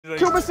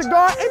Cuban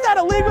cigar, ain't that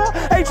illegal?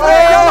 Hey,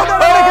 y'all know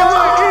that make it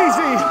look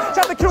easy.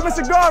 Got the Cuban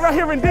cigar right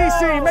here in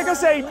DC. Make them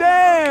say,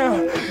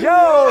 damn.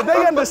 Yo,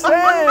 they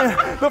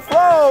understand the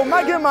flow.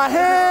 Might get my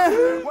hand.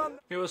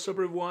 Hey, what's up,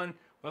 everyone?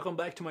 Welcome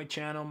back to my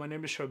channel. My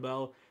name is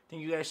Charbel.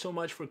 Thank you guys so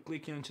much for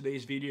clicking on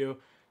today's video.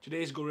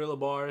 Today's Guerrilla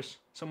bars.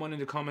 Someone in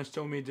the comments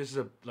told me this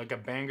is like a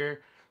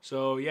banger.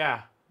 So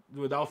yeah,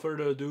 without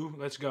further ado,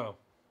 let's go.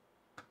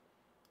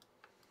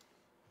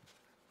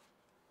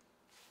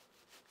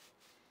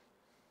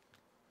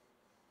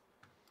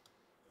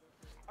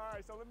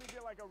 Alright, so let me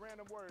get like a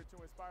random word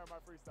to inspire my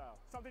freestyle.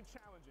 Something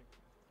challenging.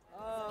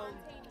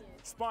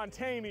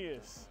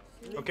 Spontaneous.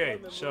 Okay,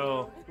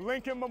 so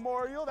Lincoln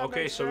Memorial. That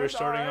okay, makes so sense. we're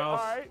starting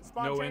off. No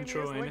Spontaneous,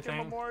 intro or Lincoln anything.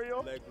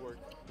 Memorial. Leg work.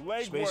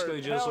 Leg It's basically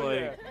work. just Hell like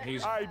yeah.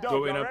 he's All right, dope.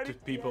 going Y'all up ready? to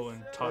people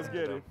and Let's talking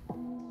get to it. them.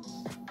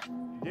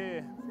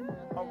 Yeah.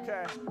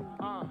 Okay.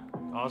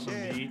 Awesome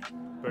Yeah. beat,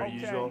 per Okay.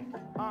 usual.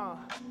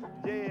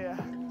 Yeah.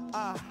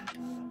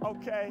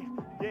 Okay.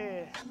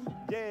 Yeah.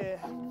 Yeah.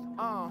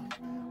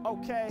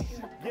 Okay.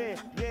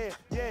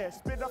 Yeah.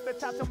 Spit off the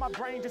top till my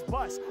brain just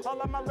bust. All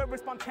of my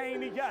lyrics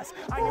spontaneous.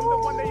 I am the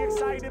one they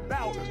excited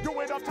about. Do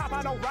it off top,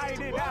 I don't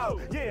write it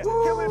out. Yeah.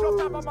 Kill it off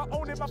top, I'ma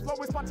own it. My flow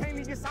is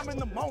spontaneous. I'm in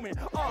the moment.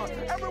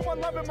 Everyone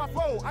loving my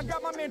flow. I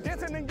got my man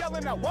dancing and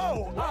yelling out,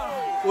 whoa.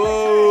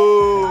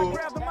 Whoa. I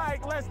grab the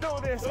mic, let's do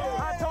this.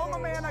 I told my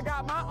man I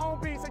got my own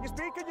beat, so your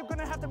speaker, you're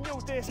gonna have to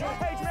mute this.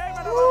 Hey, Drake,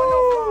 I don't know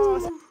no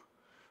flaws.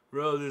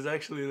 Bro, this is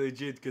actually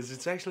legit because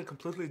it's actually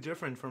completely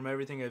different from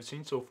everything I've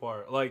seen so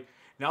far. Like,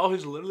 now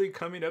he's literally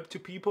coming up to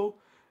people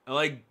and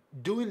like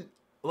doing,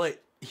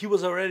 like, he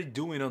was already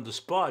doing on the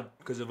spot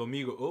because of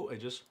Omegle. Oh,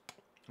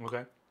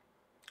 okay.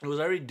 He was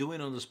already doing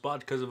on the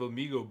spot because of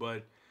Omegle,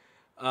 but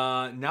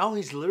now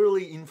he's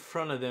literally in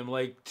front of them,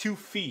 like 2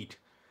 feet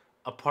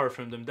apart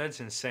from them.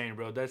 That's insane,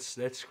 bro.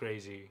 That's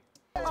crazy.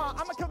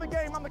 I'ma kill the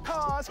game, I'm the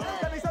cause.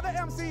 That these other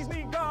MCs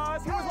need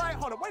guards. He was like,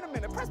 hold up, wait a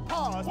minute, press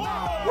pause.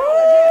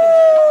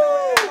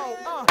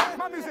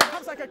 My music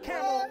comes like a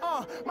camel.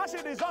 My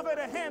shit is off of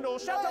the handle.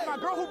 Shout out to my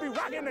girl who be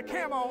rocking the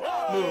camo.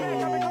 Man,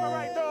 got me coming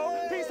right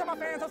though. Peace to my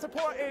fans, I'm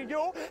supporting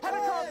you. Had to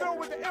come through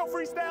with the ill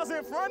freestyles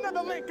in front of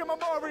the Lincoln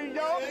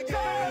Memorial.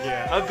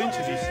 Yeah, I've been to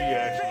DC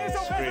actually.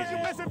 It's It's so crazy.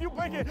 you miss if you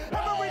blink it.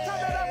 Every time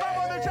that I rap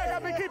on the track, I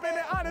be keeping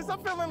it honest.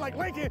 I'm feeling like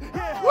Lincoln.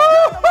 Yeah.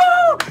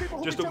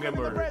 Just don't get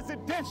murdered.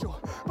 Presidential.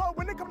 But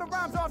when it comes to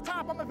rhymes off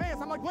top, I'm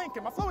advanced. I'm like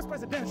Lincoln. My flow is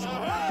presidential. This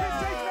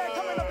man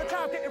coming up the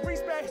top, getting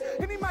respect.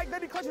 Any mic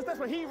that he clutches, that's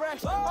what he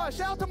wrecks.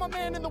 Shout out to my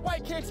man in the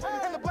white kicks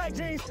and the black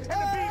jeans and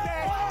the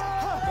V-neck.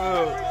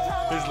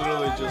 He's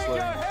literally just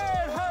like.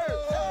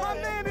 My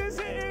man is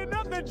hitting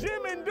up the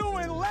gym and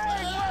doing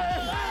leg work.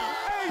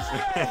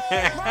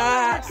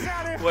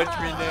 Watch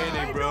me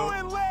name, bro.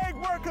 Doing leg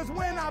work, cause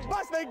when I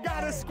bust, they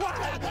gotta squat.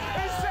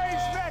 It's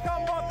H-Mack,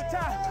 I'm off the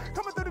top.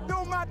 Coming through to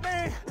do my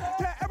thing.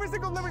 Yeah, every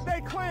single lyric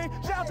they claim.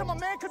 Shout out to my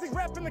man, cause he's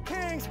repping the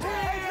Kings.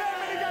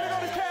 H-Mack, he got it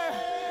on his cap.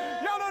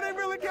 Y'all know they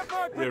really get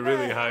fucked with. They're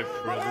really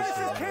hyped, bro. This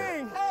is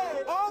king.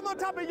 All on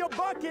top of your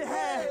bucket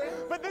hat.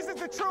 But this is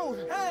the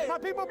truth. My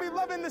people be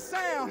loving the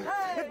sound.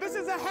 If this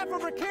is a hat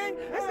for a king,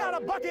 it's not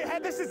a bucket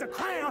hat, this is a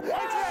crown.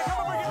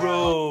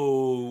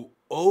 Bro,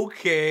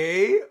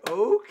 okay.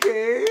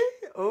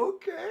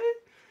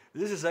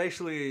 This is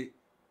actually,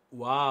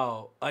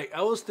 wow.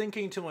 I was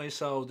thinking to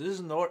myself, this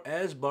is not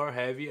as bar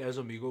heavy as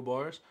Omegle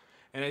bars.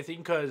 And I think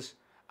because,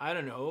 I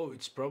don't know,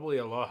 it's probably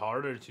a lot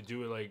harder to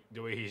do it like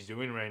the way he's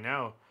doing right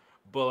now.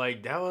 But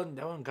like that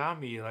one got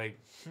me like,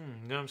 you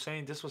know what I'm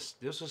saying? This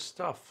was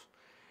tough.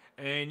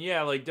 And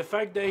yeah, like the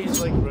fact that he's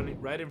like running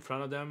right in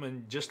front of them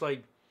and just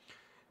like,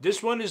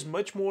 this one is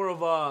much more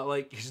of a,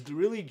 like, he's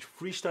really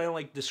freestyle,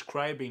 like,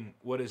 describing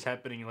what is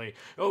happening. Like,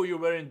 oh, you're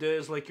wearing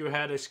this, like, your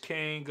hat is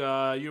king,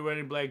 you're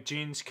wearing black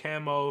jeans,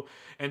 camo.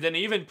 And then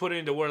even put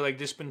in the word, like,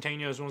 the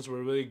spontaneous ones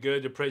were really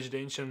good. The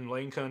presidential,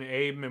 Lincoln,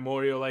 Abe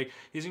Memorial. Like,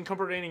 he's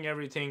incorporating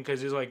everything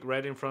because he's, like,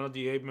 right in front of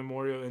the Abe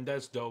Memorial. And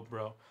that's dope,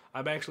 bro.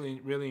 I'm actually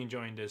really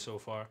enjoying this so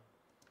far.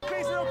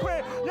 Peace real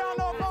quick, y'all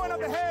know I'm blowing up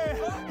the head.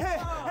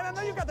 Yeah. And I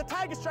know you got the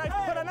tiger stripes,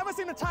 but I never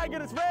seen a tiger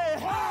that's red.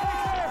 Yo, I'm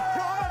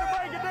about to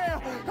break it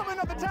down. Coming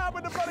up the top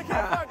with the brother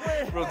can't fuck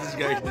with. Bro, this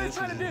guy's been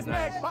trying to diss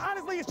Mack, but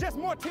honestly, it's just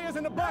more tears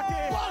in the bucket.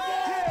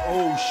 Yeah.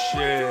 Oh,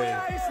 shit.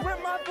 Ice with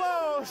my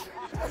blows.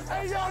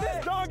 Hey, yo,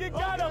 this dog, it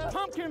got a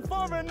pumpkin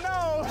for a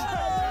nose.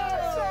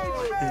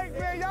 Say,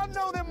 man, y'all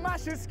know that my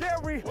shit's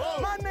scary.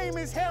 My name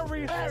is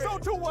Harry, so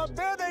to a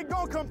bear, they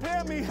gon'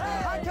 compare me.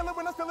 I kill it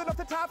when I fill it up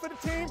the top for the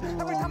team.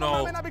 Every time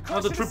no. I be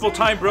Not the triple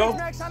time, bro.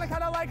 Shining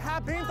kinda like high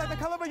beams, like the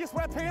color of your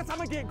sweatpants.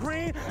 I'ma get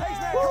green.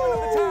 H-Mack coming up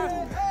the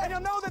top. And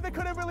you'll know that they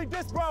couldn't really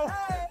diss, bro.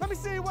 Let me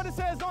see what it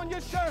says on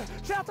your shirt.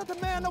 Shout out to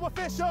man, no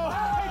official.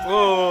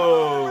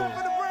 Whoa.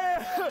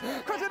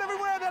 Crush it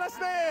everywhere that I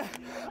stand.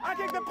 I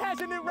kick the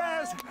passionate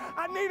raps.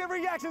 I needed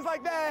reactions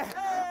like that.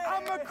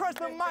 I'ma crush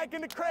the mic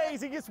in the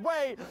craziest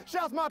way.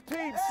 Shouts my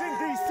peeps in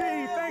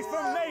DC. Thanks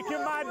for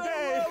making my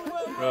day.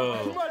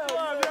 Bro. Much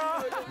love,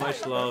 y'all.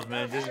 Much love,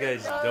 man. This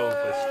guy's dope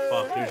as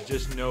fuck. There's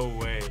just no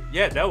way.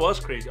 Yeah, that was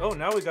crazy. Oh,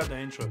 now we got the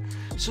intro.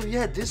 So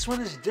yeah, this one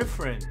is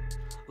different.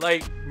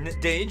 Like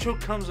the intro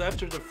comes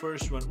after the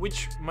first one,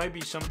 which might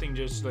be something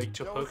just like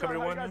to hook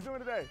everyone. How you guys doing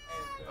today?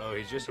 Oh,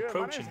 he's just Good.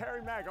 approaching. My name's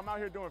Harry Mack. I'm out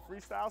here doing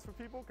freestyles for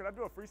people. Can I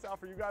do a freestyle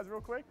for you guys real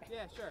quick?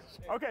 Yeah, sure.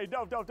 Okay,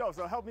 dope.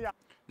 So help me out.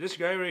 This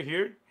guy right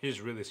here,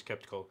 he's really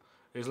skeptical.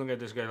 He's looking at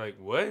this guy like,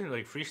 what?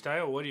 Like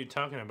freestyle? What are you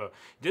talking about?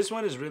 This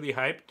one is really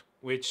hyped,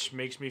 which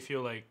makes me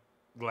feel like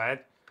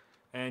glad.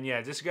 And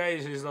yeah, this guy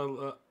is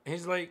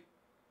he's like,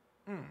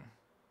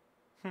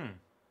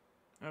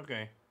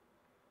 okay.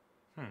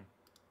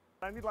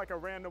 I need like a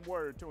random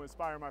word to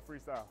inspire my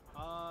freestyle.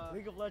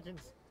 League of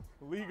Legends.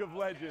 League of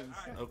Legends.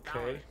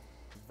 Okay.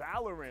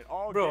 Valorant.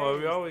 All Bro,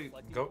 games. we always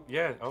go.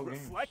 Yeah, all games.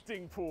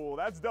 Reflecting pool.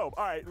 That's dope.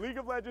 All right, League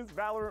of Legends,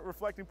 Valorant,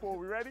 reflecting pool.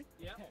 We ready?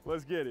 Yeah.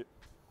 Let's get it.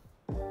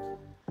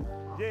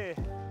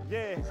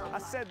 Yeah, I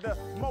said the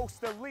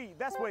most elite,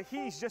 that's what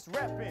he's just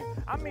repping.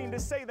 I mean to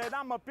say that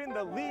I'm up in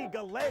the League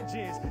of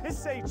Legends.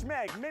 It's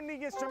H-Mac, many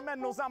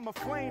instrumentals, I'ma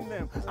flame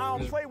them. I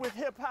don't play with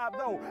hip-hop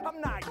though,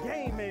 I'm not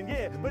gaming,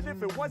 yeah. But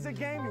if it was a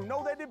game, you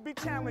know that it'd be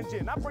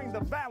challenging. I bring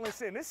the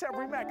balance in, it's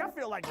every Mac, I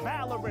feel like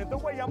Valorant. The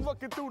way I'm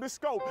looking through the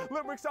scope,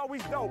 lyrics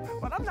always dope.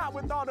 But I'm not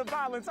with all the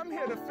violence, I'm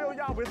here to fill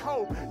y'all with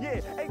hope.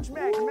 Yeah,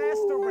 H-Mac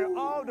mastering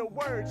all the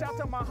words. Shout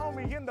to my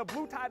homie in the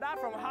blue tie-dye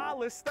from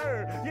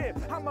Hollister. Yeah,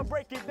 I'ma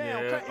break it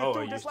down, Yeah. cutting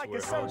through just like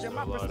a surgeon.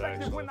 My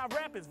perspective when I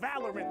rap is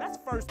Valorant. That's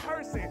first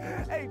person.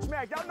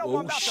 H-Mac, y'all know I'm Oh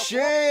about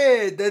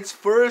shit, that's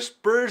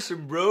first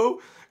person, bro.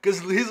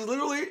 Cause he's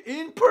literally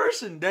in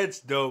person.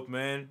 That's dope,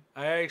 man.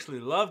 I actually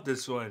love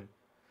this one.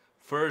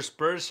 First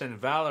person,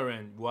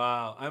 Valorant.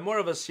 Wow. I'm more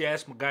of a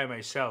CS guy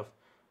myself.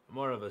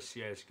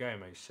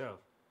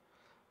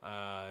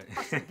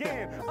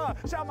 Again,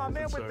 shout my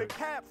man with the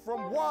cap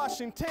from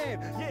Washington.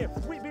 Yeah,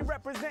 we be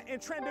representing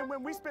trending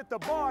when we spit the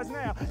bars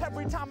now.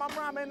 Every time I'm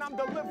rhyming, I'm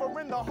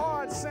delivering the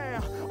hard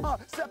sound.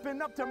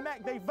 Stepping up to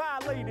Mac, they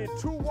violated.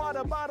 2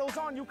 water bottles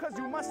on you cause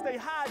you must stay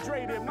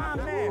hydrated. My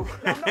man,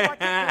 y'all know I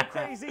can do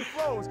crazy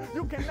flows.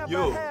 You can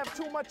never have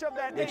too much of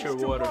that Get H2O.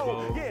 your water,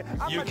 bro.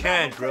 Yeah, You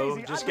can't, bro.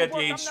 Just get the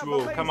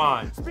H2O. Come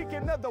on.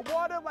 Speaking of the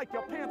water, like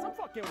your pants, I'm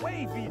fucking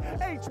wavy.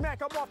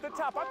 H-Mac, I'm off the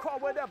top. I call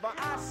whatever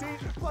I see.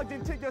 Plugged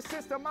into your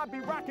system, I be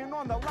rocking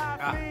on the live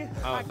feed.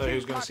 I thought he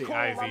was gonna say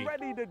Ivy. I'm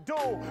ready to do.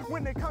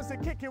 When it comes to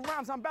kicking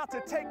rhymes, I'm about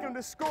to take him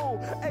to school.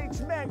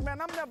 H-Mac,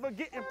 man, I'm never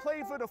getting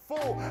played for the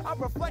fool. I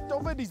reflect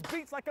over these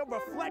beats like a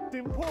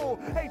reflecting pool.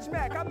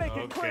 H-Mac, I make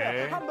it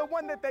clear. I'm the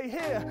one that they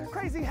hear.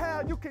 Crazy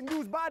how you can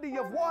use body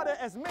of water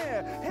as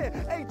mirror. Here,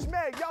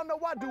 H-Mac, y'all know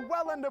I do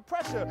well under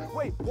pressure.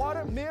 Wait,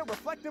 water, mirror,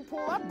 reflecting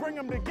pool, I bring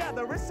them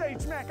together. It's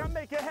H-Mac, I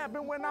make it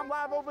happen when I'm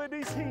live over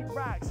these heat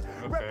rocks.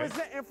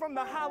 Representing from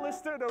the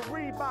Hollister to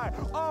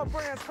Reebok. All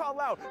brands call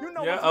out. You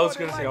know I was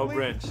gonna say all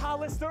brands.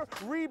 Hollister,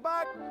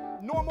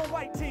 Reebok, normal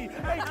white tee.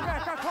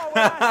 H-Mac, I call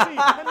what I see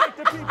and make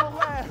the people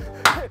laugh.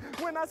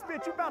 When I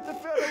spit, you about to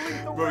feel the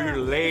lethal. Bro, you're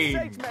lame.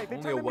 H-Mac,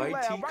 Only a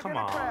white tee? Come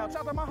on. Shout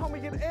out to my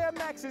homie in Air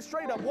Maxes,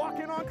 straight up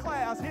walking on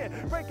clouds. Yeah,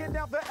 break it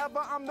down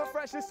forever. I'm the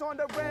freshest on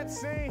the rap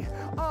scene.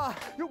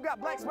 You got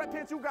black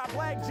sweatpants, you got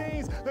black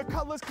jeans. The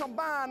colors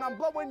combine, I'm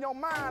blowing your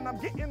mind. I'm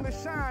getting the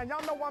shine.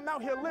 Y'all know I'm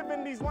out here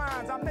living these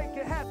lines. I make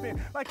it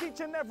happen like each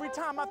and every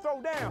time I throw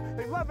down.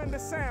 They loving the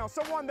sound,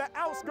 so on the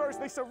outskirts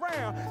they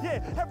surround.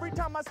 Yeah, every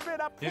time I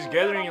spit, I pull. He's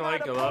gathering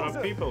like a lot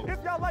of people.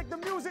 If y'all like the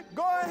music,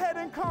 go ahead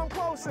and come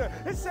closer.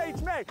 It's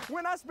H-Mac.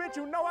 When I spit,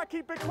 you know I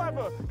keep it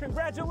clever.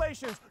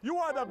 Congratulations, you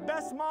are the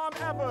best mom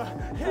ever.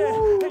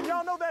 Yeah, and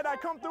y'all know that I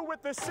come through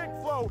with the sick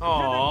flow.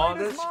 Aw, You're the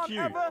greatest that's mom cute.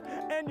 ever,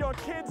 and your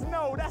kids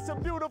know that's a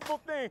beautiful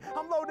thing.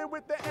 I'm loaded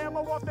with the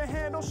ammo off the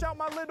handle. Shout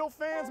my little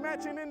fans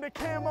matching in the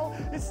camo.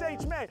 It's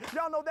H-Mac.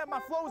 Y'all know that my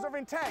flows are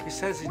intact. He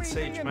says it's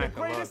Queen being the H-Mac a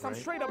lot, greatest, I'm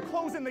right? straight up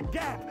closing the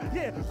gap.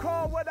 Yeah,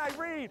 call what I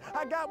read.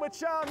 I got what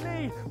y'all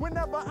need.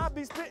 Whenever I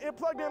be spitting,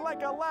 plugged in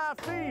like a live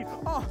feed.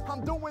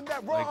 I'm doing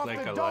that raw Like off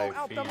the a dome, live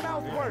out the feed,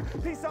 mouth yeah.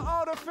 work. Piece of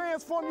all the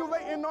fans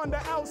formulating on the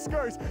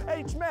outskirts.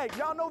 H-Mac,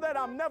 y'all know that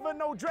I'm never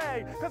no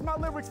drag. Cause my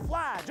lyrics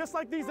fly, just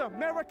like these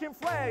American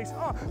flags.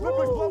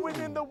 Lyrics blowing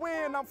in the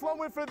wind, I'm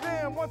flowing for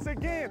them. Once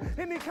again,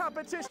 any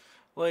competition.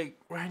 Like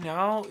right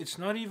now, it's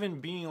not even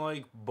being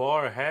like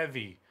bar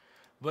heavy,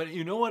 but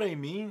you know what I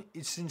mean?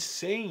 It's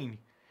insane.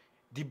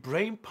 The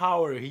brain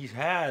power he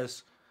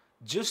has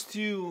just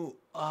to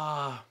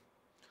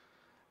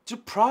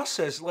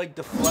process like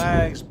the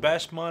flags,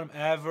 best mom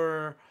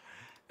ever,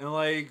 and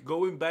like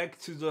going back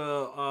to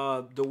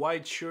the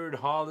white shirt,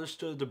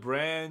 Hollister, the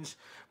brands,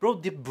 bro.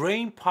 The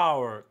brain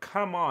power.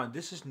 Come on,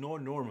 this is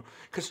not normal.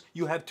 Cause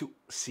you have to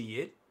see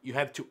it, you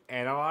have to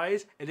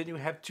analyze, and then you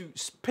have to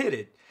spit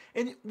it.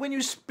 And when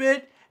you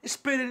spit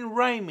in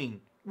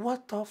rhyming.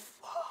 What the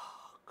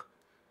fuck?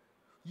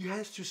 You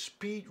have to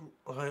speed.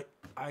 Like,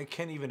 I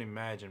can't even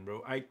imagine,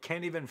 bro. I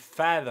can't even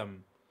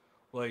fathom.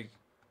 Like,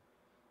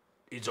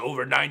 it's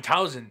over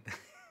 9,000.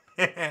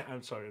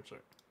 I'm sorry.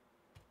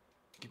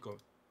 Keep going.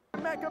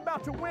 Mack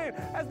about to win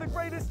as the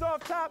greatest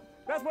off top.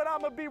 That's what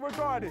I'ma be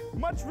regarded.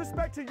 Much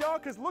respect to y'all,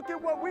 cause look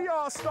at what we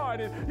all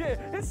started. Yeah,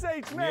 it's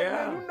H Mack,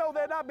 man. You know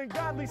that I've been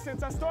godly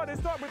since I started.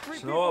 Start with 3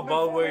 it's people. It's not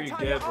about where you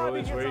get, bro.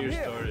 It's where you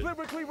started.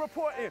 Lyrically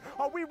reporting.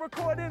 Are we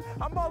recording?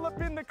 I'm all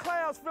up in the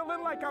clouds,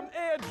 feeling like I'm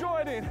Air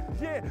Jordan.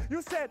 Yeah,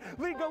 you said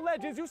League of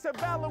Legends, you said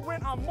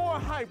Valorant, I'm more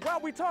hype. While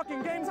we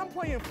talking games, I'm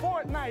playing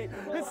Fortnite.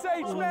 It's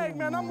H Mack,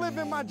 man. I'm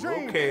living my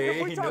dream. Okay,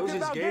 if we he talking knows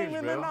his about games,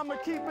 gaming, bro. then I'ma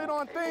keep it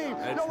on theme.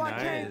 That's Yo, I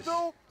nice. came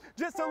through.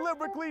 Just to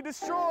lyrically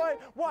destroy,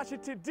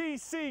 Washington,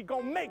 D.C.,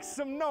 gonna make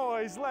some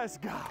noise. Let's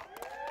go.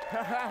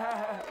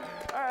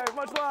 Hey,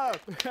 much love.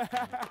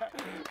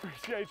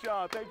 Appreciate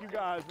y'all. Thank you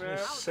guys, man. You're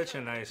such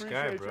a nice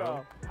guy, Appreciate bro.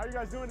 y'all. How you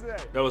guys doing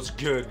today? That was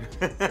good.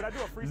 Can I do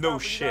a freestyle No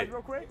for you shit. guys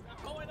real quick?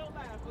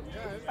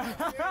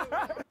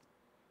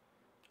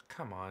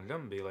 Come on,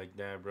 don't be like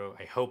that, bro.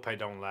 I hope I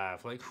don't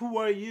laugh. Like, who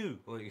are you?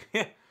 Like,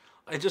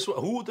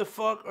 who the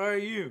fuck are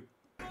you?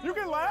 You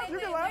can laugh. You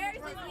can laugh. Where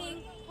is this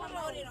being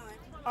promoted on?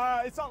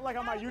 It's on, like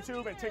on my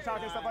YouTube and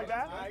TikTok and stuff like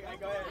that.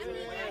 Go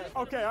ahead.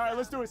 Okay, all right,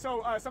 let's do it.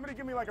 So somebody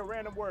give me like a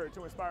random word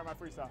to inspire my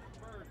freestyle.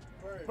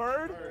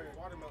 Bird.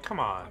 Watermelon. Come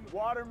on.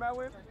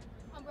 Watermelon.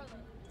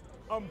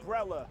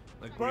 Umbrella.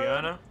 Like Bird,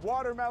 Rihanna?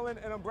 Watermelon,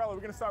 and umbrella.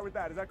 We're gonna start with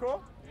that. Is that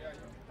cool? Yeah.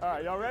 All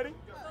right, y'all ready?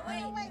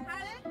 Wait,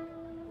 pardon?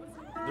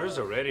 There's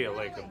already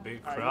like a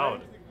big All right,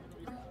 crowd.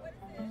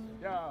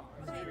 Yeah.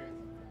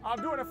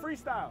 I'm doing a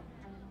freestyle.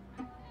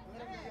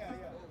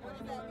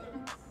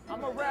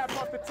 I'm gonna rap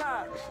off the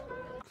top.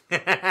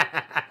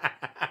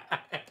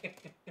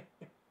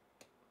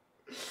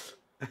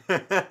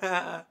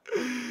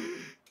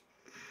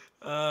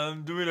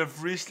 I'm doing a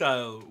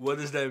freestyle. What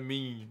does that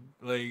mean?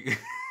 Like,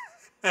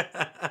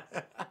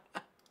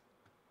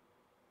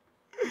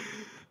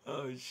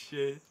 oh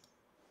shit.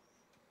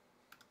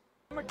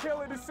 I'ma kill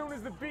it as soon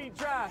as the beat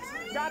drops.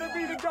 Gotta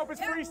be the dopest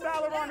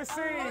freestyler on the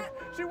scene.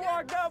 She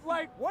walked up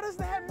like, what does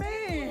that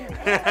mean?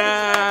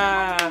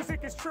 My music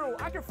is true.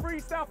 I can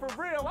freestyle for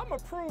real. I'ma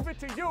prove it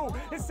to you.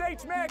 It's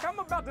H Mack. I'm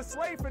about to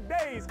slay for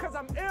days. Cause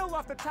I'm ill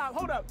off the top.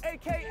 Hold up.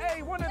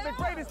 AKA one of the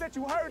greatest that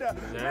you heard of.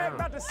 Mack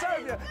about to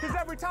serve you. Cause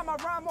every time I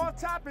rhyme off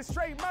top, it's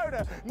straight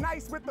murder.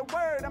 Nice with the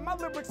word. And my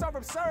lyrics are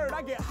absurd.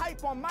 I get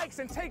hype on mics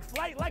and take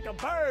flight like a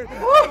bird.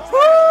 I'm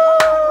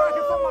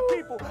rocking for my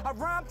people. I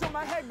rhyme till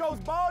my head goes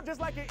bald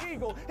just like an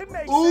eagle. It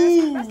makes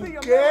sense. That's the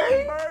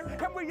American bird.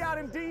 And we out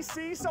in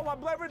DC, so I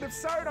blur it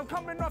absurd. I'm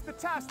coming off the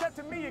top step,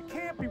 to me it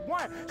can't be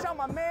won. Shout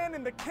my man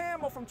in the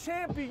camo from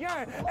Champion.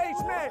 H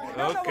Mack,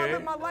 y'all know I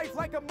live my life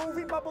like a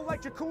movie, bubble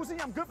like jacuzzi.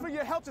 I'm good for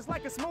your health just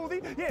like a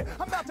smoothie. Yeah,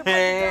 I'm about to break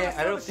it down.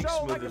 I don't think show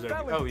smooth like is a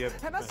everything. Oh yeah.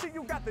 And I see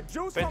you got the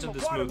juice Depends from on a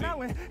the smoothie.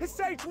 watermelon. It's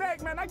H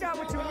Mack, man, I got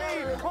what you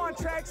need. On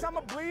tracks,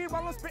 I'ma bleed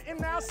while I'm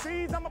spitting out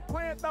seeds. I'ma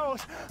plant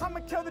those. I'ma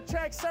kill the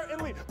track,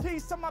 certainly.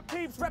 Peace to my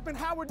peeps, repping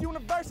Howard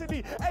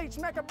University. H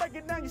Mack, I break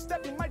it down, you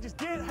step, you might just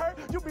get hurt.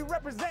 You be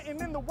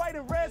representing in the white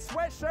and red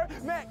sweatshirt.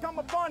 Mack, I'm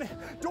up on it.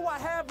 Do I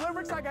have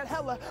lyrics? I got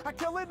hella. I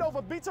kill it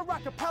over beats or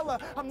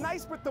acapella. I'm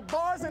nice with the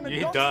bars and the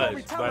He dope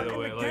does, storyteller. by the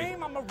way. In the like,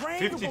 game, I'm a rain,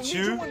 52, you you're gon' need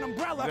you an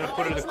umbrella. gonna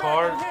put in the H Mack,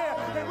 card. I'm here.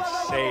 They love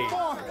that Say. rubber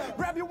form.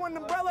 Grab you an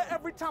umbrella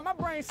every time I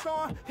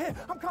brainstorm. Yeah,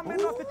 I'm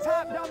coming off the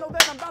top. Y'all know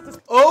that I'm about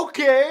to.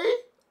 Okay.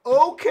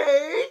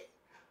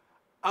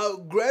 I'll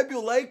grab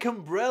you like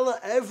umbrella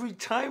every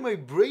time I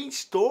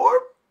brainstorm.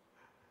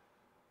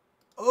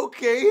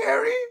 Okay,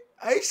 Harry.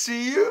 I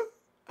see you.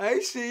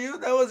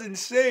 That was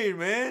insane,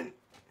 man.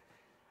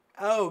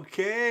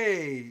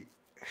 Okay.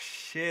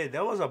 Shit,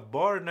 that was a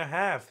bar and a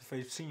half if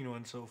I've seen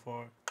one so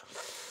far.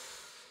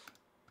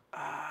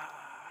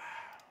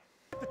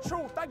 The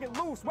truth, I get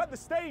loose, whether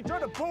stage or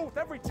the booth.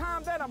 Every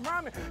time that I'm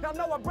rhyming, y'all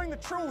know I bring the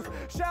truth.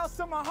 Shouts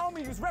to my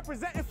homie who's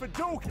representing for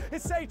Duke.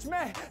 It's H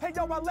Mack, hey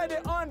yo, I let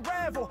it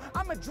unravel.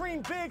 I'ma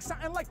dream big,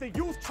 something like the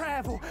youth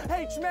travel.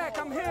 H Mack,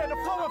 I'm here to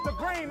flow off the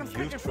brain. I'm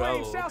spitting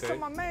flames. Shouts to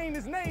my main,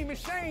 his name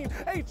is Shane.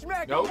 H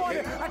Mack, I want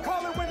it. I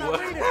call it when I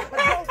read it. A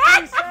dope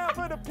freestyle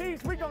for the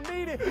peace, we gon'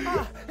 need it.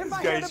 If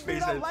I hit a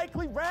beat, I'll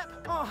likely rap.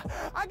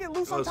 I get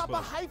loose on top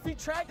of hyphy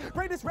track.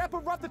 Greatest rapper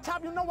off the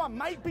top, you know I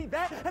might be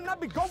that. And I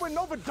be going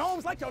over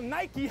domes like your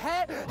Nike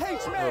hat.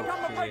 H Mack,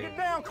 I'ma break it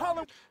down, call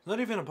him. It's not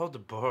even about the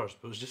bars,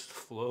 but it's just the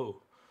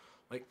flow.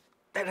 Like,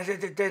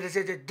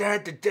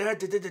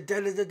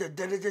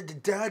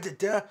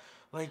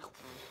 like.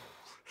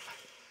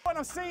 What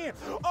I'm seeing,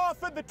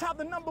 off at the top,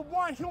 the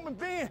 #1 human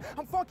being.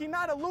 I'm funky,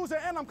 not a loser,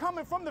 and I'm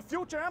coming from the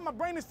future. And my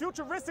brain is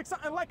futuristic,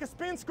 something like a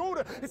spin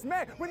scooter. It's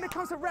Mack. When it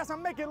comes to raps, I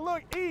make it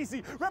look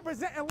easy.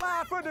 Representing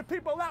live for the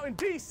people out in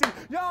DC.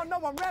 Y'all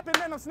know I'm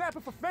rapping and I'm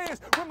snapping for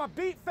fans. When my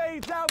beat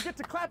fades out, get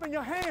to clapping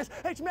your hands.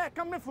 H Mack,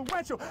 I'm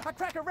influential. I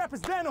crack a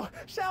rapper's dental.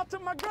 Shout out to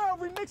my girl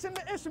remixing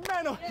the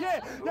instrumental.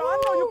 Yeah, yo,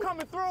 I know you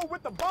coming through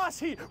with the boss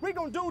heat. We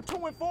gon' do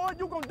 2 and 4,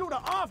 you gon' do the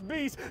off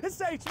beats.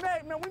 It's H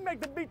Mack, man. We make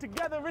the beat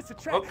together. It's a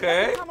track.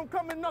 Okay. I'm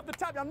coming off the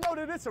top, y'all know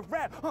that it's a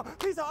rap.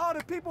 These are all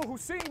the people who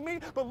see me.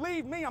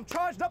 Believe me, I'm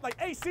charged up like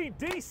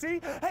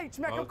AC/DC.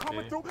 H-Mack, I'm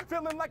coming through,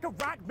 feeling like a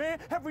rock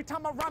band. Every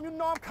time I rhyme, you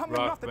know I'm coming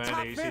off the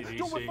top, man.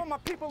 Do it for my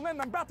people, and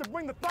I'm about to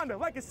bring the thunder.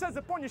 Like it says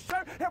up on your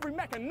shirt, every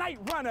Mack a night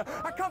runner.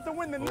 I come to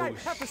win the night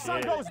after the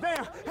sun goes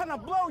down. And I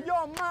blow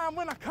your mind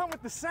when I come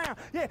with the sound.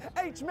 Yeah,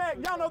 H-Mack,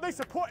 y'all know they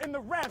supporting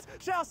the raps.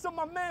 Shouts to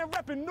my man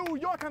repping New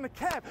York on the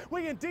cap.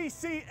 We in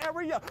DC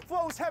area,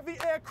 flows heavy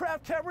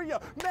aircraft carrier.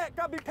 Mack,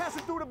 I be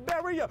passing through the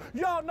barrier.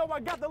 Y'all know I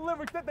got the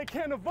lyrics that they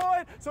can't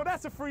avoid, so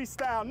that's a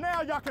freestyle.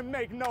 Now y'all can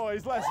make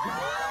noise. Let's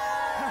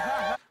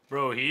go.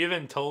 Bro, he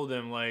even told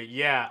him, like,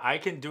 yeah, I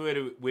can do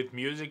it with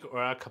music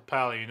or a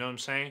cappella, you know what I'm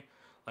saying?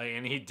 Like,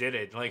 and he did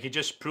it. Like, he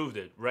just proved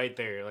it right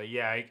there. Like,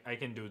 yeah, I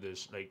can do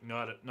this. Like,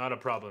 not a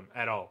problem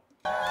at all.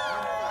 Yo,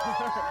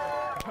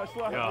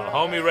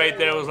 homie right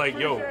there was like,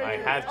 yo, I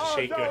have to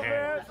shake your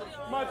hand.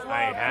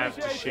 I have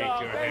to shake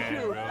your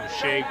hand, bro.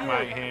 Shake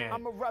my hand.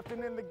 I'm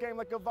erupting in the game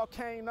like a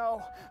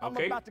volcano. I'm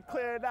about to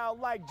clear it out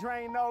like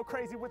Drano.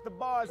 Crazy with the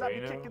bars, I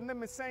be kicking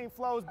them insane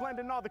flows,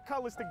 blending all the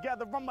colors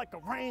together. I'm like a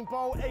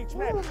rainbow.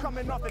 H-Mack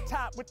coming off the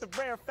top with the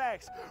rare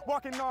facts.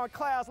 Walking on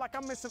clouds like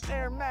I'm in some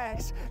Air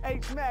Max.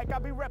 H-Mack, I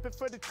be repping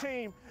for the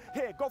team.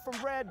 Here, go from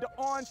red to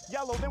orange,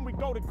 yellow, then we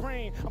go to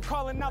green. I'm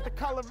calling out the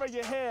color of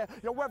your hair.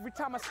 Yo, every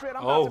time I spit,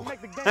 I'm about to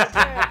make the game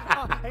fair.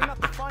 Ain't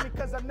nothing funny,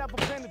 cause I've never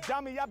been a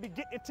dummy. I be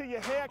getting to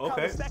your hair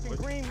color, stacking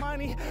green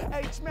money.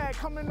 H-Mack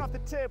coming off the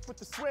tip with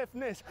the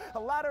swiftness. A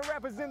lot of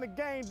rappers in the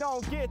game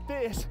don't get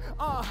this.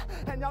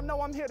 And y'all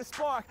know I'm here to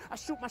spark. I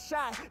shoot my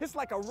shot, it's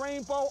like a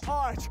rainbow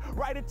arch.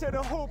 Right into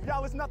the hoop,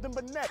 y'all, it's nothing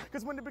but net.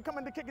 Cause when they be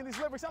coming to kicking these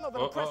lyrics, I know that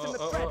I'm pressing the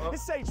threat.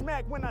 It's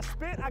H-Mack, when I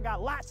spit, I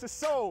got lots of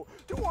soul.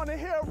 You wanna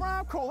hear a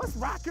rhyme? Cool, let's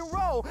rock and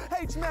roll.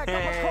 H-Mack,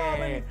 I'ma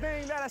call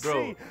anything that I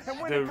see.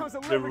 And when it comes to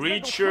lyrics,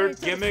 reed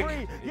shirt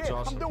gimmick, yeah,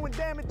 awesome. I'm doing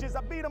damages,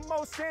 I be the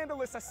most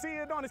scandalous. I see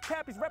it on his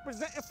cap, he's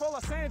representing for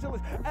Los Angeles.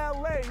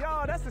 LA,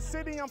 y'all, that's the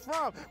city I'm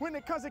from. When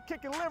it comes to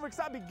kicking lyrics,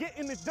 I be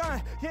getting it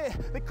done. Yeah,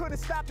 they couldn't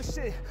stop the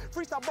shit.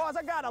 Freestyle bars,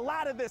 I got a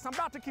lot of this. I'm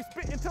about to keep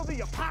spitting till the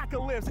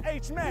apocalypse.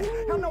 H-Mack,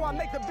 y'all know I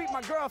make the beat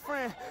my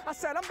girlfriend. I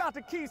said I'm about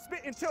to keep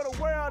spitting till the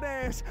world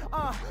ends.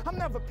 I'm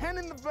never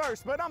penning the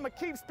verse, but I'ma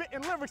keep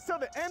spitting lyrics till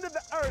the end of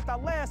the earth. I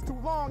last too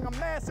long, I'm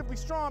massively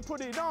strong,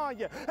 put it on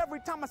ya. Every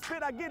time I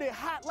spit, I get it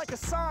hot like a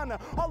sauna.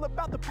 All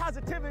about the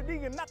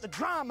positivity and not the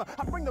drama.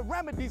 I bring the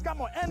remedies, got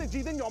more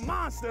energy than your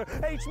monster.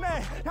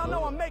 H-Mack, y'all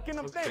know I'm making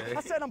them think.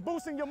 I said I'm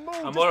boosting your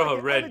mood. I'm more of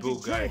a Red Bull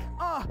guy.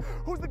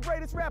 Who's the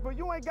greatest rapper?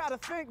 You ain't gotta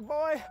think,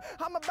 boy.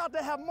 I'm about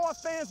to have more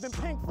fans than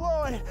Pink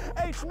Floyd.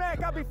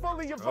 H-Mack, I be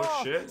fully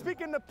evolved.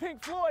 Speaking of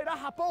Pink Floyd, I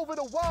hop over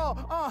the wall.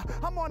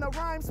 I'm on a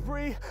rhyme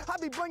spree. I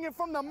be blinging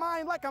from the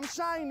mind like I'm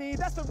shiny.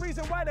 That's the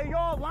reason why they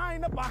all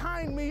line up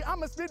behind me.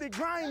 I'ma spit it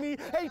grimy.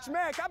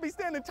 H-Mack, I be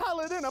standing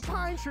taller than a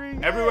pine tree.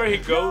 Everywhere he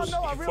goes,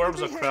 he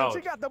forms a crowd.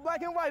 She got the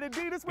black and white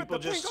Adidas with People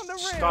the pink just on the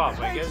rim. stop,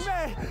 I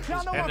guess.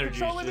 Y'all know I'm energy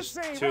controlling the is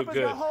scene. just too Rappers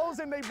good. got holes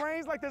in their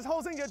brains like there's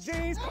holes in your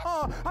jeans.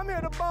 I'm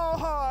here to ball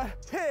hard.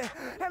 Yeah,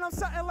 and I'm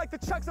something like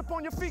the chucks up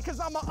on your feet cause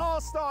I'm an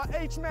all-star.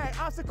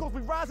 H-Mack, obstacles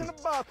we rising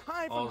above.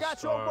 I ain't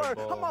forgot your word.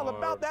 I'm all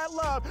about that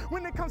love.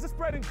 When it comes to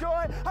spreading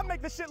joy, I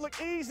make the shit look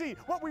easy.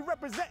 What we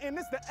representing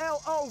is the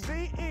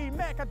L-O-V-E.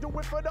 Mack, I do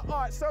it for the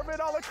art. Serve it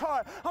all a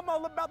cart. I'm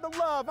all about the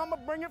love. I'ma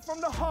bring it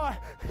from the heart.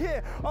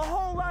 Yeah, a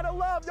whole lot of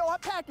love, yo, I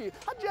pack it.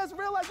 I just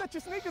realized that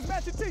your sneakers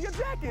match it to your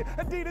jacket.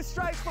 Adidas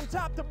stripes from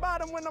top to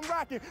bottom when I'm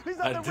rocking. These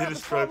other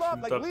rappers fall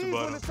off like leaves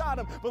when it's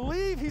autumn.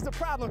 Believe he's a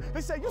problem.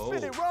 They say you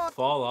spit it raw.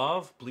 Fall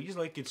off? Please,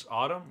 like it's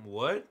autumn?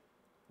 What?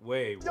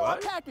 Wait, yo,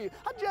 what? I pack it.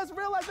 I just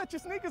realized that your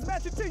sneakers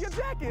match it to your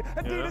jacket.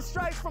 Adidas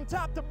stripes from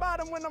top to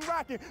bottom when I'm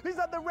rocking. These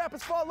other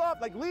rappers fall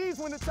off like leaves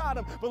when it's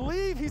autumn.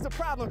 Believe he's a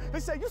problem. They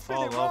say you spit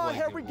it raw, like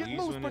Harry, get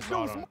loose,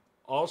 produce.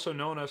 Also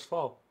known as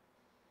fall.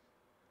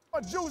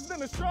 More juice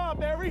than a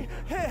strawberry.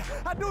 Yeah,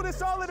 I do this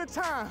all of the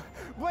time.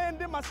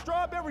 Blending my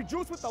strawberry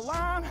juice with the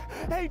lime.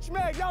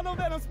 H-Mack, y'all know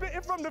that I'm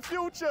spitting from the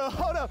future.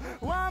 Hold up,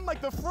 lime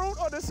like the fruit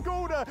or the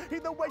scooter.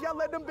 Either way, y'all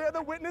let them bear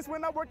the witness.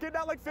 When I work it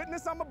out like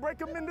fitness, I'ma break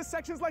them into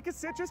sections like it's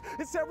citrus.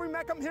 It's every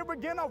Mack, I'm here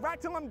again. I'll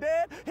rock till I'm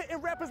dead. Hitting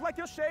rappers like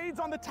your shades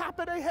on the top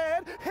of their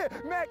head.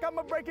 Mack,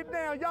 I'ma break it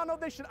down. Y'all know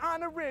they should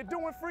honor it.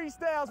 Doing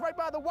freestyles right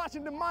by the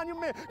Washington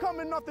Monument.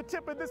 Coming off the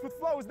tip of this with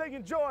flows they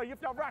enjoy.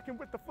 If y'all rocking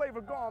with the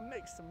flavor, go on,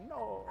 make some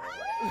noise.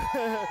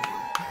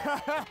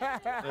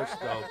 That's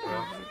dope,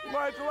 bro.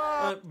 Much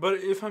love. But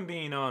if I'm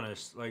being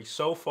honest, like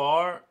so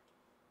far,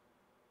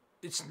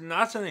 it's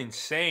not an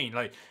insane.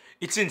 Like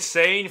it's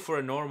insane for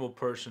a normal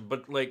person,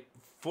 but like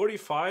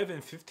 45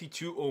 and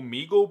 52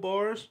 Omegle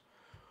bars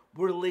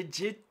were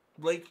legit,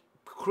 like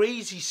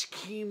crazy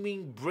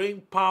scheming,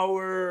 brain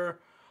power.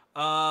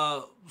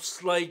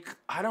 Like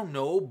I don't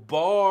know,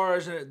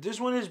 bars.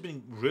 This one has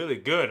been really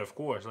good, of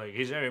course. Like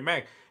he's Harry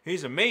Mack,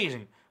 he's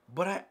amazing.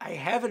 But I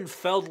haven't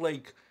felt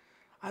like,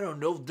 I don't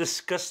know,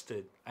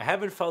 disgusted. I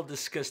haven't felt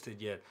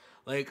disgusted yet.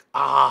 Like,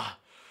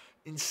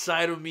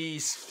 inside of me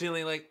is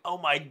feeling like, oh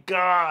my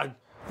God.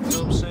 You know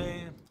what I'm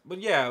saying? But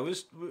yeah,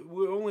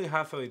 we're only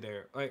halfway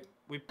there. Like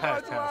we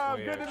passed Much love.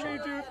 halfway. Good to Actually.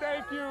 meet you.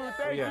 Thank you.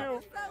 Thank Yeah.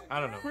 you. I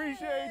don't know.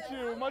 Appreciate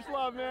you. Much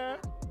love, man.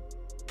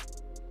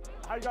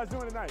 How you guys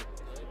doing tonight?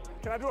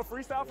 Can I do a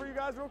freestyle for you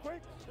guys real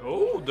quick?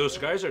 Oh, those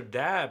guys are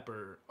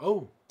dapper.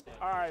 Oh.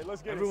 All right,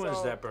 let's get Everyone's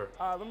it. So, dapper.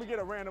 Let me get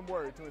a random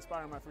word to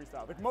inspire my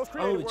freestyle. The most Oh,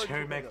 creative it's word.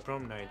 Harry Mack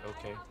Prom night.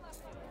 Okay.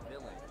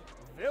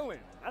 Villain.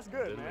 That's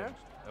good, Villain. man.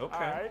 Okay.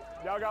 All right,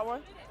 y'all got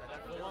one?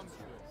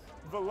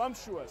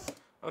 Voluptuous.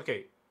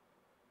 Okay.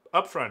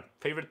 Up front,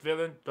 favorite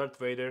villain, Darth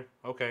Vader.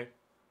 Okay.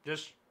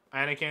 Just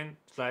Anakin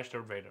 / Darth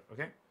Vader.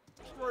 Okay.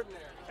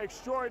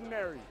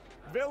 Extraordinary.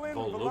 Villain,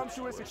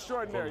 voluptuous,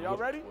 extraordinary. Y'all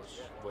ready?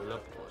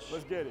 Voluptuous.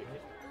 Let's get it.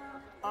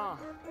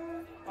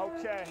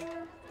 Okay.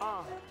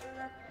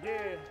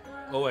 Yeah.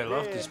 Oh, I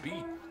love Yeah. this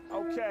beat.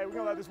 Okay, we're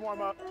gonna let this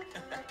warm up.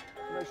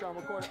 Make sure I'm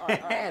recording. All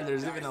right, all right.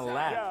 There's even a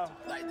laugh.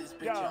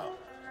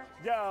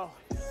 Yo,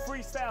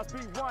 freestyles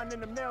be one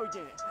in a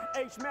million.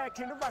 H-Mack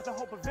came to rise the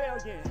whole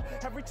pavilion.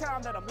 Every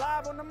time that I'm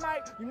live on the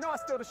mic, you know I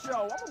steal the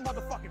show. I'm a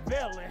motherfucking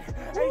villain.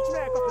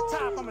 H-Mack off the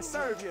top, I'ma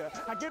serve ya.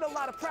 I get a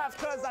lot of props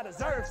cause I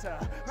deserve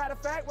to. Matter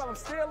of fact, while I'm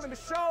still in the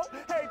show,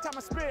 every time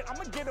I spit,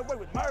 I'ma get away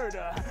with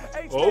murder.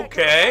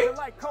 Okay.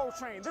 Like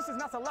Coltrane. This is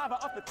not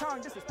saliva off the tongue,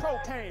 this is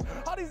propane.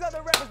 All these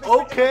other rappers, they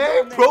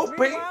Okay, spitting with no names. propane.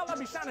 Meanwhile, I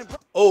be shining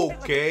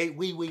Okay,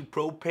 we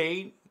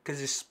propane because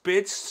it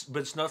spits, but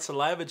it's not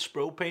saliva, it's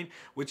propane,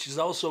 which is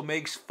also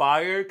makes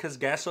fire because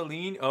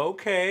gasoline.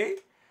 Okay,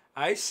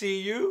 I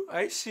see you.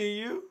 I see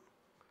you.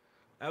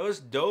 That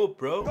was dope,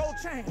 bro. Gold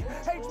chain,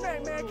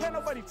 H-Man, man, can't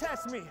nobody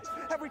test me.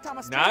 Every time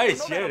I speak,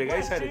 Nice, you know yeah, that the I'm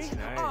guy said West, it's G.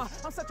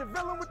 nice. I'm such a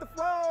villain with the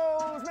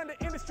flows. Man,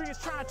 the industry is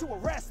trying to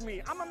arrest me.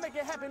 I'ma make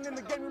it happen in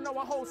the game, you know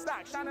I hold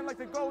stock. Shining like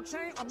the gold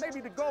chain or maybe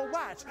the gold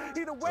watch.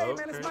 Either way,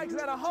 man, it's Okay. mics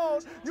that I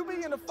hold. You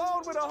be in the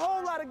fold with a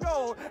whole lot of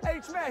gold.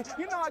 H-Man,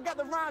 you know I got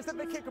the rhymes that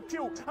they can't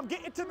compute. I'm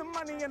getting to the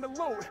money and the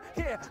loot.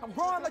 Yeah, I'm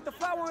growing like the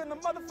flower in the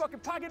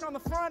motherfucking pocket on the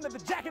front of the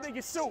jacket of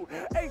your suit.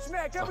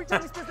 H-Man, every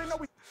time he spits, they know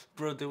we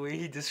Bro, the way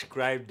he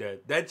described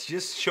that, that's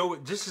just show.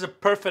 This is a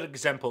perfect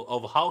example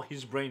of how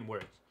his brain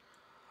works.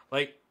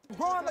 Like,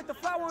 growing like the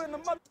flower in the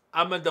mother.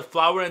 I'm in the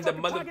flower and the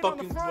Fucking pocket on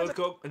the motherfucking front.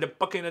 logo and the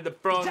fucking at the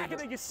front.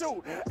 Jacket of your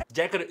suit.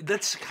 Jacket.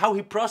 That's how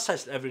he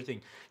processed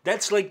everything.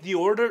 That's like the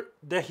order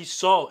that he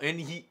saw, and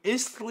he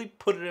instantly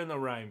put it in a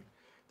rhyme.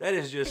 That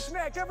is just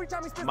Smack every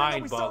time he spits,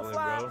 mind-boggling,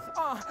 bro.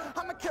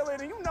 I'ma kill it,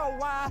 and you know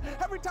why.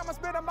 Every time I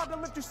spit, I'm about to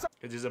lift you so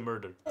It is a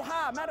murder.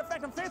 high. Matter of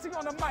fact, I'm fancy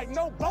on the mic,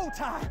 no bow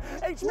tie.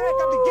 H-Mack,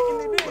 I be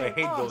getting it in. I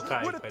hate bow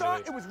ties, Would've by the thought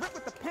way. it was ripped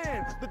with the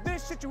pen. But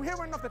this shit you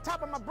hearing off the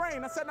top of my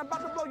brain. I said I'm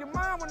about to blow your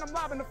mind when I'm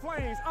live in the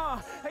flames.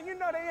 And you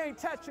know they ain't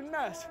touching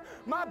us.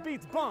 My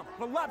beats bump,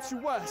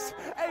 voluptuous.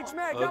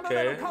 H-Mack, y'all know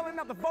that I'm Okay. calling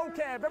out the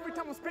vocab. Every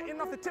time I'm spitting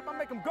off the tip, I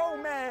make them go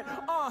mad.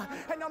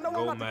 And y'all know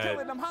Go I'm about to kill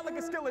mad. it. I'm hot like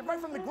a skillet right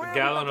from the ground.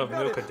 gallon I'm of about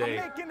to milk build a it. day.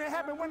 I'm making it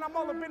happen when I'm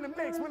all up in the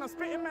mix. When I'm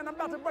spitting, man, I'm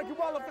about to break you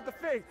all up at the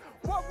fix.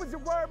 What was your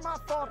word? My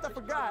fault, I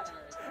forgot.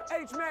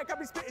 H-Mack, I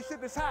be spitting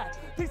shit that's hot.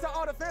 Peace to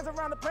all the fans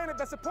around the planet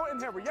that's supporting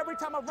Harry. Every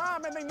time I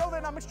rhyme, and they know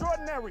that I'm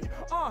extraordinary.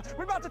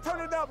 We about to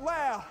turn it up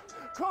loud.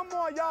 Come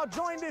on, y'all,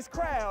 join this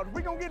crowd.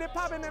 We gon' get it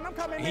poppin', and I'm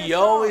coming in. He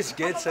strong. always I'm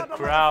gets a about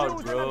to crowd, light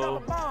the fuse, and I bro.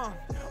 drop a bomb.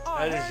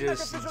 That is Harry Mack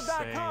just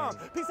official.com.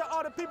 insane. Peace to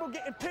all the people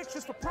getting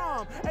pictures for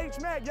prom.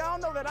 H-Mack, y'all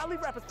know that I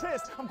leave rappers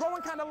pissed. I'm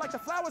growing kinda like the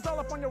flowers all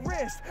up on your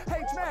wrist.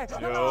 H-Mack,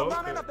 Yo,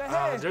 rhyming up the okay.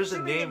 head. There's a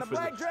She be in name the for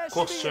black the- dress,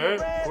 Corsair? she be in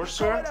the red.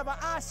 Corsair? Whatever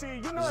I see,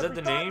 you know Is that every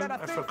the thought name? that I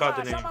think forgot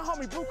the fly. Shout name. my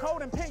homie blue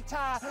coat and pink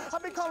tie. I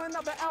be calling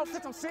out the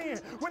outfits I'm seeing.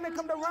 When they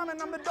come to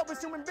rhyming, I'm the dopest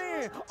human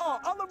being. All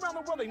around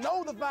the world, they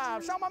know the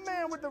vibe. Shout my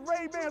man with the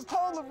Ray-Bans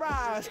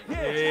polarized. Yeah.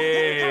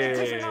 Any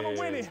competition, I'ma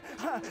win it.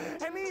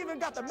 And he even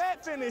got the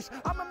matte finish.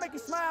 I'ma make you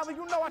smile, and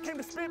you know I came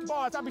to spit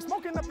bars. I be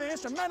smoking up the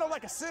instrumental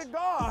like a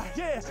cigar.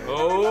 Yeah. And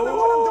they love it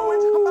what I'm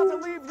doing. I'm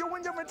about to leave you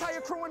and your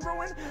entire crew in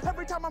ruin.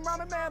 Every time I'm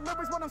rhyming, man,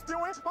 lyrics what I'm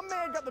spewing. My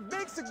man got the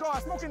big cigar,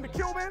 smoking the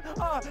Cuban.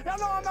 Y'all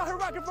know I'm out here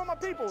rocking for my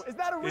people. Is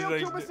that a real like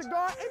Cuban the-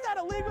 cigar? Is that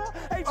illegal?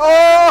 Hey,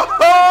 Oh!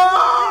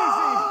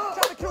 easy.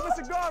 Got the Cuban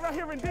cigar out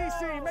here in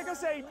DC. Make them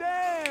say,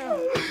 damn.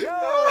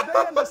 Yo,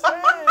 they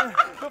understand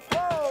the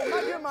flow.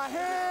 Might get my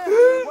hand.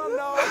 Well,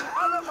 no,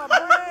 I let my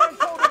brand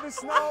colder than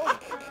snow.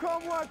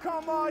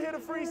 Come on, hit a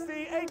free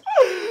Steve. Hey,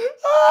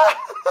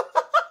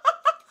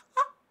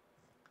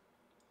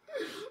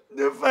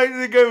 The fact that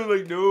the guy was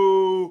like,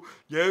 no,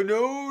 yeah,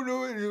 no,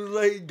 and he was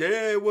like,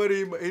 yeah, what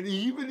in my, and he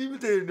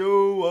even said,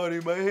 no, what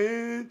in my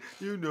hand,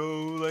 you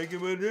know, like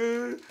in my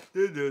hand.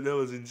 That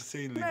was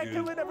insanely man,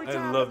 kill good. it every I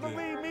time. loved it.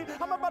 Believe me,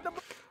 I'm about to.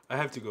 I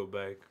have to go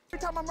back. Every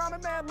time I'm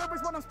rhyming, man,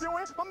 lyrics what I'm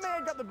spewing. My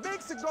man got the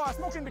big cigar,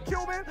 smoking the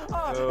Cuban.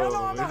 Y'all know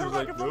Oh, I'm out here he was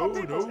like, rocking for no, my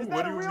people. no, Is what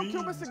that do a you real mean?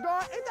 Cuban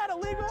cigar? Is that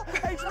illegal?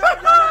 H-Man, y'all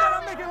know that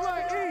I make it look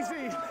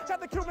easy. Got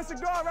the Cuban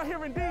cigar right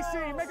here in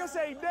DC. Make them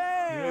say,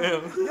 damn.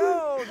 Yeah.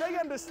 Yo, they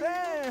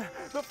understand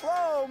the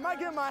flow. Might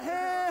get my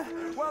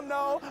hand. Well,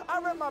 no, I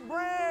rep my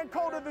brand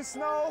colder than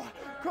snow.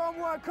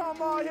 Come on,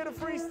 come on, hit a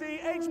free Steve.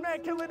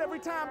 H-Mack kill it every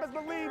time, best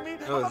believe me.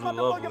 was I'm about to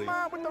blow lovely. your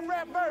mind with the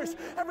rap verse.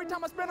 Every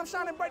time I spin, I'm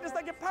shining bright just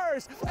like your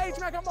purse.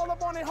 H-Mack, I'm all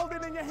up on it, hold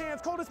it in your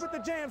hands. Coldest with the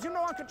jams, you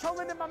know I'm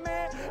controlling it, my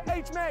man.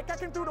 H-Mack, I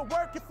can do the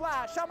work, you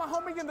fly. Shot my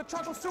homie in the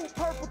truncle suit,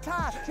 purple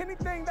tie.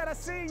 Anything that I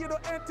see, it'll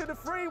enter the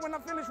free. When I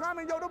finish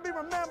rhyming, yo, they'll be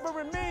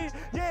remembering me.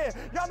 Yeah,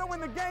 y'all know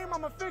in the game,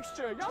 I'm a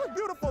fixture. Y'all look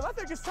beautiful, I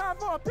think it's time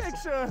for a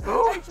picture.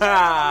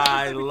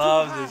 I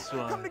love this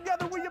one. Come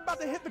together, we about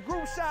to hit the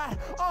groove shot.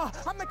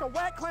 I make a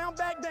whack clown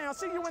back down.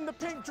 See you in the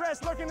pink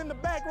dress lurking in the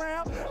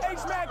background.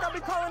 H-Mack, I'll be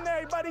calling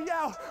everybody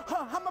out.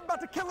 I'm about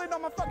to kill it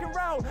on my fucking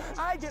route.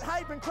 I get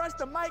hype and crush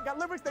the mic. Got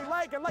lyrics they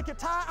like, and like your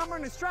tie, I'm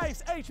earning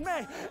stripes.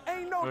 H-Mack,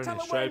 ain't no Earning telling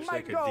where stripes it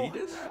might like go.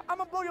 Adidas?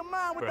 I'ma blow your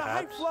mind with the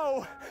hype Perhaps.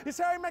 flow. Is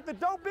Harry Mack the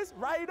dopest?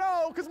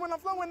 Right-o, cause when I'm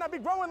flowing, I be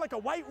growing like a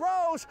white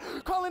rose.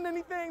 Calling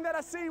anything that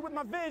I see with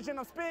my vision.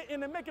 I'm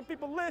spitting and making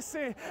people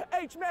listen.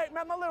 H-Mack,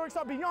 man, my lyrics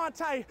are beyond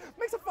tight.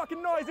 Make some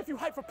fucking noise if you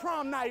hype for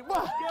prom night.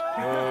 What?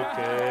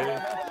 Okay.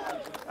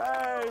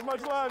 Hey,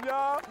 much love,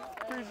 y'all.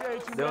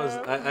 Appreciate you, That was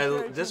man. I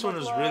Appreciate this you, one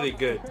much was love. really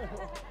good.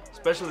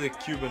 Especially the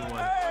Cuban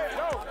one. Hey,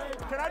 yo,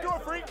 can I do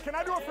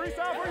a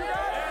freestyle for you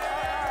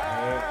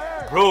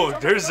guys? Bro,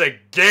 there's a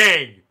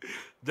gang.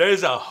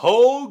 There's a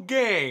whole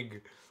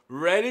gang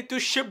ready to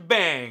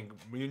shebang.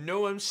 You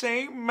know what I'm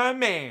saying? My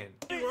man.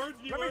 Let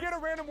me get a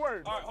random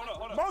word. All right,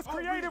 hold on. Most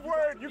creative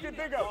word you can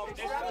think of.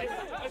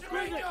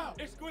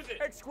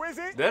 Exquisite.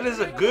 Exquisite. That is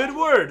a good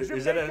word.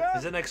 Is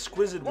an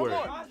exquisite One word?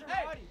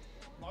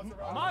 more.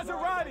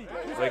 Maserati.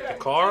 Like the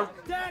car?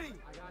 Daddy.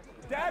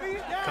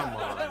 Come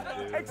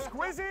on, dude.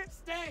 Exquisite.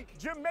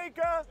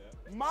 Jamaica.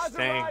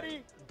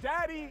 Maserati.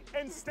 Daddy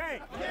and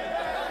stank. All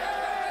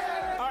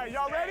right,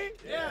 y'all ready?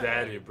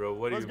 Daddy, bro.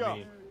 What do Let's you go.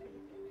 mean?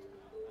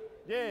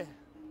 Yeah.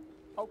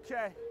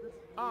 Okay.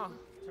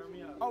 Turn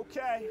me up.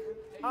 Okay.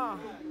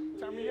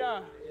 Turn me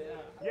up.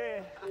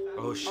 Yeah.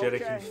 Oh shit, I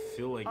Okay. can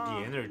feel like the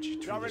energy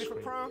Y'all through ready this for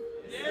way. prom?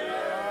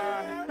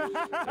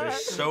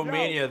 There's so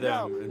many of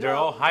them. Yo, They're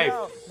all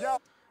hyped. Yo.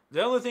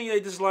 The only thing I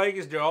dislike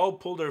is they all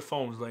pull their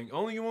phones. Like,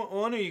 only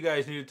one of you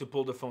guys needed to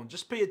pull the phone.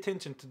 Just pay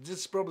attention to this.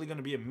 Is probably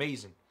gonna be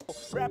amazing.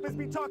 Rappers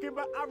be talking,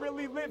 but I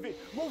really live it.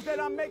 Moves that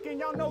I'm making,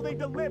 y'all know they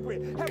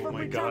deliberate.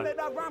 Every time God.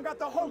 that I rhyme, got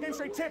the whole game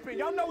straight tipping.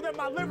 Y'all know that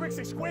my lyrics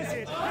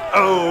exquisite. Yeah,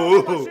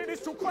 Oh. my shit is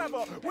too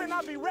clever. When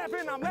I be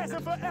rapping, I'm lasting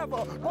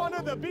forever. Born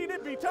to the beat,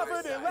 it be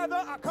tougher than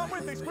leather. I come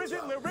with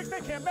exquisite lyrics they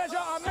can't measure.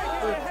 I'm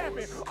making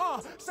it happen.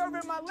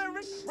 Serving my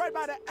lyrics right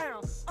by the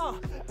ounce.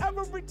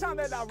 Every time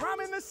that I rhyme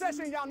in the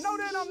session, y'all know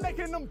that I'm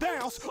making them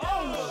bounce.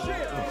 Oh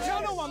shit,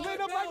 y'all know I'm lit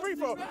up like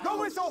reefer.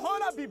 Going so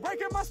hard, I be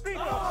breaking my speaker.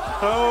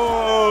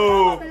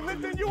 Oh.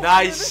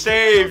 Nice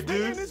save,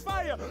 dude.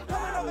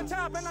 Coming on the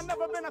top, and I've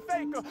never been a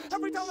faker.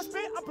 Every time I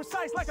spit, I'm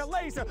precise like a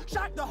laser.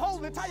 Shot the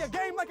whole entire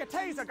game like a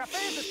taser. Got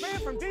fans that span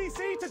from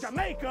DC to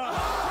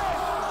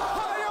Jamaica.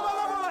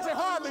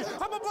 Hardly.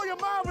 I'ma blow your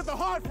mind with the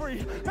hard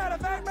free. Matter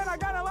of fact, man, I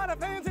got a lot of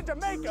fans in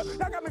Jamaica.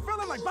 That got me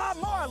feeling like Bob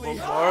Marley.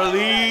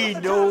 Marley,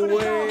 no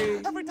way.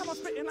 Every time I'm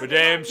spitting,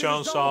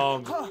 Redemption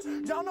song.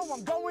 Y'all know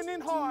I'm going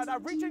in hard. I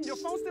reach in your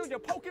phone, steal your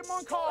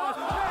Pokemon card.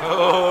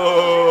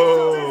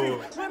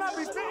 Oh. When I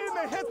be spitting,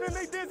 they hip and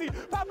they dizzy.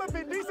 Pop up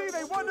in DC,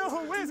 they wonder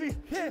who is he.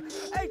 Yeah,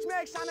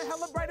 H-Mack shining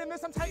hella bright in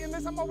this. I'm tight in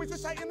this. I'm always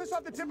reciting this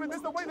off the tip of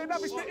this. The way that I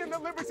be spitting the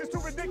lyrics is too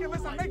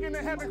ridiculous. I'm making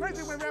it happen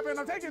crazy when rapping.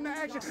 I'm taking the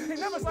action. He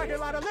never slacking. A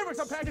lot of lyrics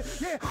I'm packing.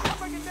 Yeah, I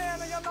break it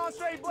down and y'all know I'm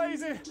straight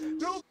blazing.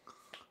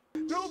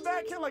 Dude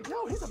back here like,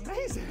 yo, he's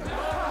amazing.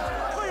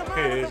 Blow your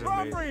mind with the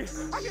robbery.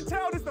 I can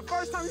tell this the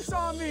first time you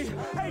saw me.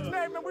 H-Mack,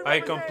 man, we I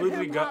represent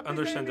completely hip-hop.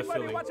 understand the Anybody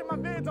feeling. watching my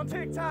vids on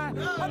TikTok.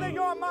 I think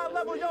you're on my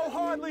level, yo,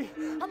 hardly.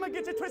 I'ma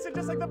get you twisted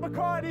just like the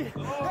Bacardi.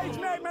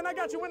 H-Mack, man, I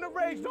got you in the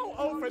rage. Don't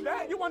owe for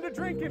that. You under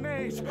drinking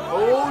age.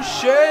 Oh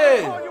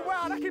shit. Call you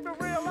out, I keep it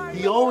real. I ain't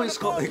He never always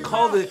gonna he you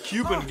called out. the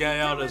Cuban guy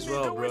out as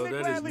well, Doing bro. it That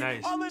is gladly.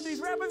 nice. All of these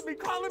rappers be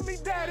calling me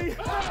daddy. Y'all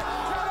know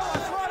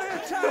I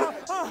slaughtered a child.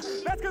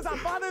 That's because I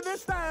fathered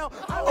this style.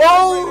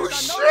 Oh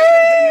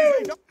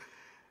shit!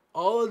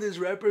 All of these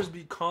rappers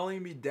be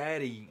calling me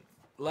daddy.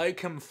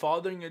 Like I'm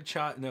fathering a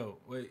child. No,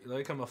 wait.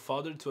 Like I'm a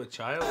father to a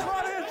child?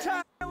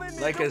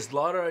 Like I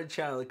slaughter a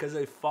child because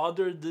I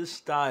fathered this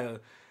style.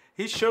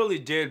 He surely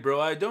did,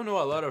 bro. I don't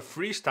know a lot of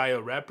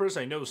freestyle rappers.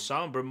 I know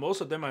some, but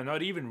most of them are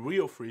not even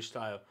real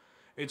freestyle.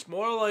 It's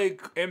more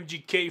like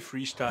MGK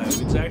freestyle.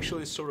 It's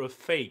actually sort of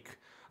fake.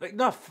 Like,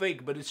 not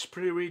fake, but it's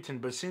pre-written.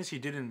 But since he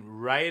didn't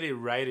write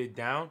it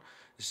down,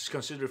 this is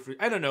considered free.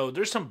 I don't know.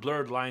 There's some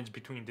blurred lines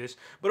between this.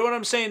 But what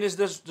I'm saying is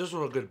this was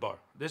a good bar.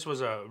 This was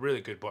a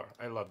really good bar.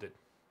 I loved it.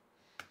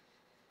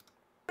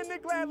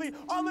 it gladly.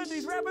 All of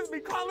these rappers be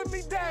calling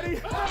me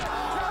daddy.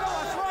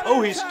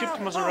 Oh, he skipped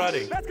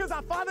Maserati. That's because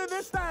I father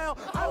this style.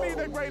 I be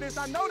the greatest.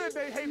 I know that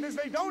they hate this.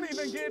 They don't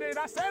even get it.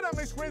 I said I'm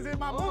exquisite.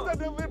 My moves are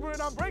deliberate.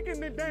 I'm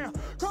breaking it down.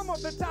 Come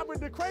off the top with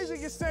the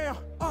craziest sound.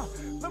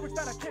 Lyrics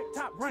that I kick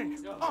top rank.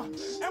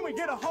 And we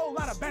get a whole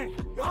lot of bank.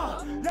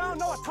 Y'all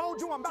know I told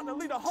you I'm about to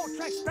lead a whole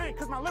track stank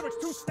because my lyrics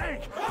too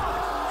stank.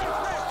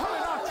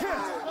 Coming off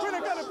kiss. We're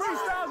gonna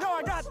freestyle. Yo,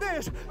 I got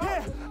this.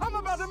 Yeah, I'm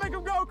about to make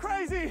them go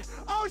crazy.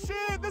 Oh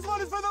shit, this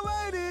one is for the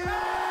ladies.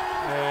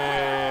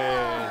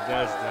 Hey,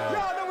 that's dope.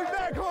 Y'all know we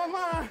back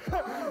online.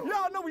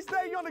 Y'all know we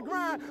stay on the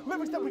grind.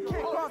 Lyrics that we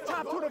kick off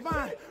top to the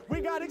vine.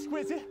 We got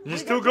exquisite. You're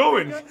still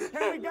going.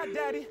 And we got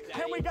daddy.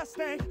 And we got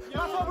stank.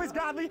 My flow is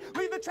godly.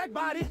 Leave the track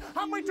body.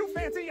 I'm way too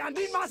fancy. I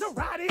need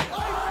Maserati.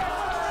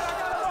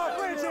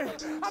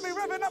 I be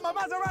revving up my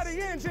Maserati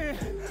engine.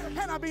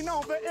 And I be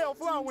known for ill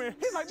flowing.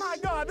 He's like, my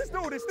God, this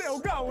dude is still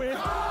going. These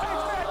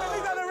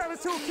other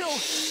rappers too cute.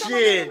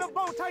 Shit. The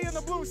bow tie in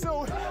the blue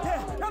suit.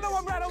 Yeah, y'all know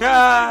I'm right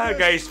over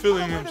Guy's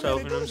feeling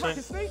himself, you know what I'm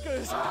saying?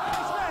 Sneakers.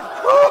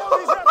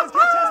 These rappers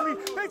can test me.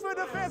 Thanks for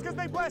the fans because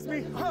they bless me.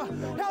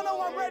 Y'all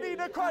know I'm ready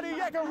to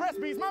cardiac arrest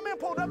beats. My man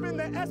pulled up in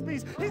the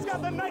SBs. He's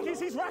got the Nikes,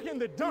 he's rocking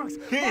the dunks.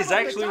 He is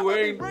actually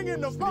wearing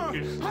bringing the funk.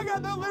 I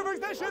got the lyrics,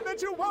 that shit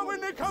that you want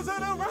when it comes to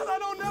the rap. I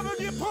don't never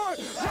get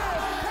punked.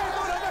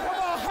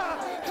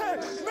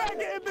 Mack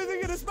getting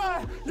busy in the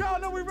spot. Y'all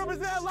know we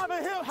represent live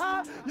and hip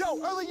hop. Yo,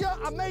 earlier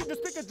I made this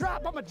pick a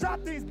drop. I'ma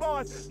drop these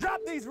bars,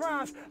 drop these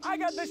rhymes. I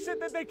got the shit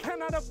that they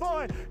cannot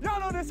avoid. Y'all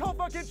know this whole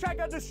fucking track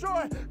I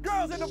destroyed.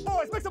 Girls and the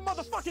boys, make some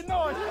motherfucking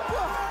noise.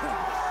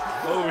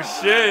 Oh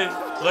shit,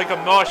 like a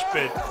mosh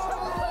pit.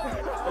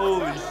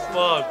 Holy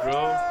fuck,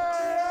 bro.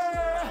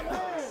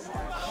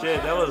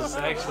 Shit, that was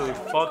actually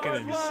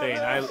fucking insane.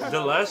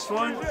 The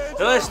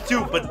last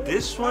two, but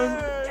this one,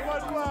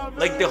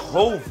 like the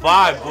whole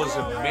vibe was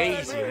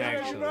amazing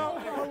actually.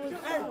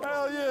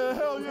 Hell yeah,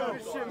 hell yeah.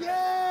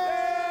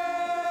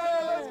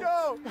 Yeah, let's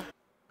go.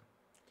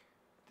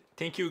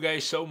 Thank you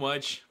guys so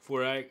much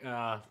for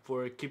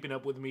keeping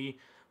up with me.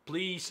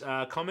 Please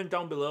comment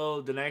down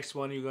below the next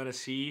one you're gonna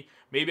see.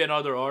 Maybe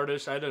another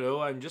artist. I don't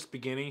know. I'm just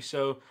beginning,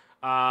 so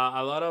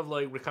a lot of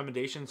like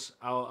recommendations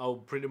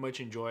I'll pretty much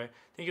enjoy.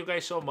 Thank you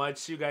guys so much.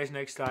 See you guys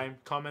next time.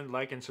 Comment,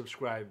 like, and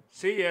subscribe.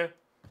 See ya.